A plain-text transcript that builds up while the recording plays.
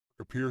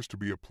appears to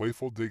be a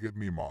playful dig at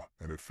Mima,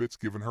 and it fits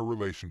given her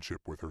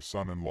relationship with her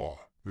son-in-law.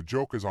 The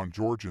joke is on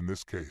George in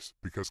this case,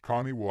 because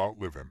Connie will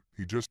outlive him,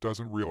 he just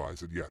doesn't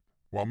realize it yet.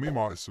 While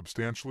Mima is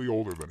substantially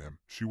older than him,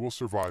 she will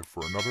survive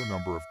for another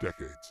number of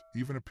decades,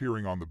 even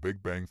appearing on The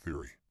Big Bang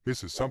Theory.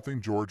 This is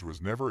something George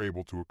was never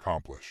able to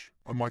accomplish.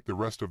 Unlike the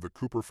rest of the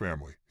Cooper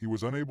family, he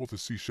was unable to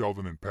see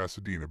Sheldon in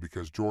Pasadena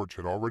because George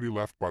had already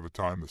left by the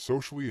time the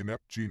socially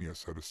inept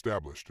genius had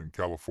established in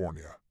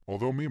California.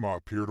 Although Mima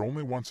appeared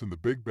only once in The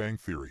Big Bang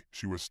Theory,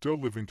 she was still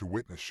living to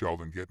witness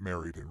Sheldon get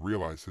married and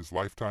realize his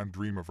lifetime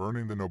dream of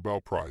earning the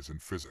Nobel Prize in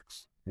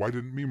Physics. Why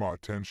didn't Mima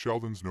attend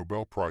Sheldon's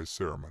Nobel Prize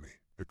ceremony?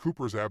 The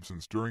Cooper's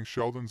absence during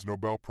Sheldon's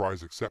Nobel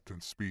Prize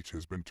acceptance speech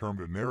has been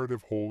termed a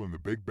narrative hole in The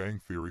Big Bang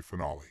Theory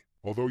finale.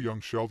 Although young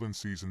Sheldon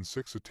Season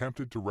 6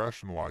 attempted to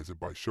rationalize it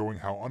by showing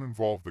how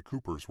uninvolved the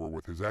Coopers were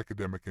with his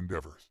academic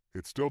endeavors,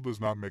 it still does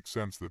not make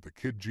sense that the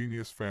Kid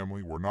Genius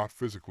family were not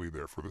physically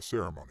there for the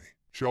ceremony.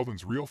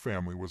 Sheldon's real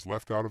family was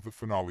left out of the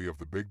finale of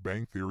The Big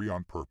Bang Theory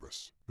on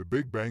purpose. The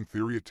Big Bang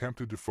Theory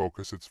attempted to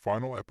focus its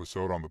final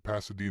episode on the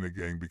Pasadena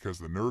gang because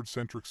the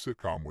nerd-centric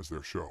sitcom was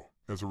their show.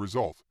 As a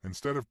result,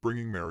 instead of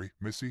bringing Mary,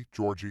 Missy,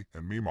 Georgie,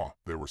 and Mima,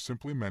 they were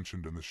simply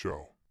mentioned in the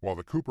show. While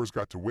the Coopers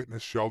got to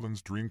witness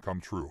Sheldon's dream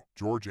come true,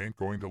 George ain't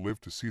going to live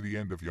to see the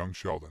end of young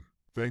Sheldon.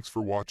 Thanks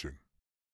for watching.